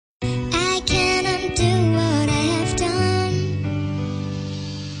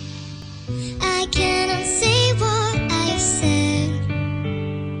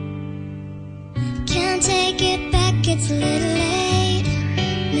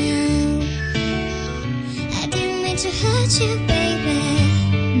without you, baby,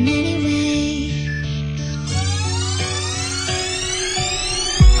 anyway.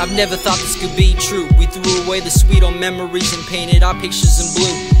 I've never thought this could be true. We threw away the sweet old memories and painted our pictures in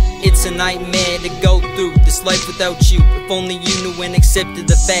blue. It's a nightmare to go through this life without you. If only you knew and accepted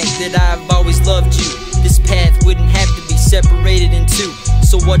the fact that I've always loved you. This path wouldn't have to be separated in two.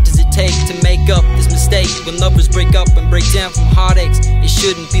 So what does it take to make up this mistake? When lovers break up and break down from heartaches, it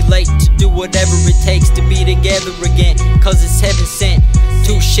shouldn't be late to do whatever it takes to be together again, cause it's heaven sent.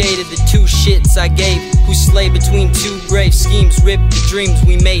 Touche to the two shits I gave, who slay between two grave schemes, ripped the dreams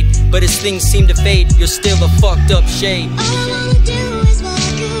we made. But as things seem to fade, you're still a fucked up shade. All I wanna do is walk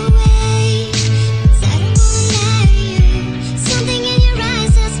away, 'cause I don't wanna let you. Something in your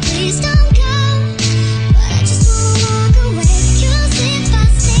eyes says please don't go, but I just wanna walk away. 'Cause if I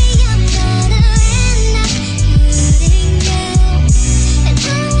stay, I'm gonna end up hurting you, and I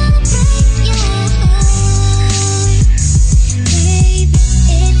don't wanna break your heart, babe.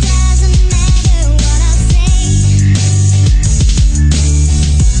 It doesn't matter what I say.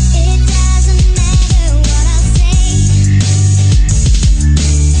 It doesn't matter what I say. It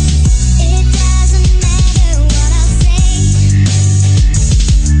doesn't matter what I say. It doesn't matter what I say.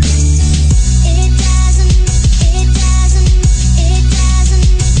 It doesn't matter what I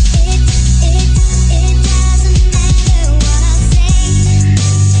say. It doesn't matter what I say.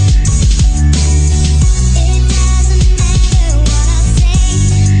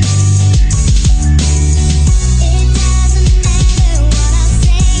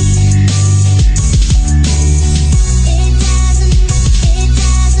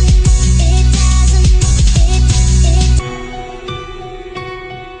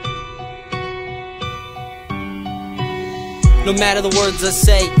 No matter the words I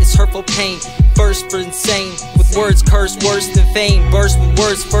say, it's hurtful pain. Burst for insane, with words cursed worse than fame. Burst with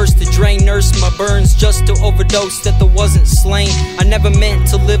words first to drain, nurse my burns just to overdose that there wasn't slain. I never meant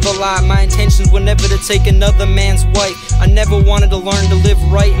to live a lie, my intentions were never to take another man's wife. I never wanted to learn to live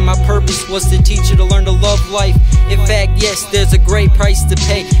right, and my purpose was to teach you to learn to love life. In fact, yes, there's a great price to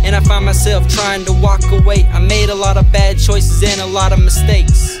pay, and I find myself trying to walk away. I made a lot of bad choices and a lot of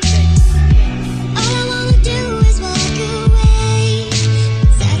mistakes. All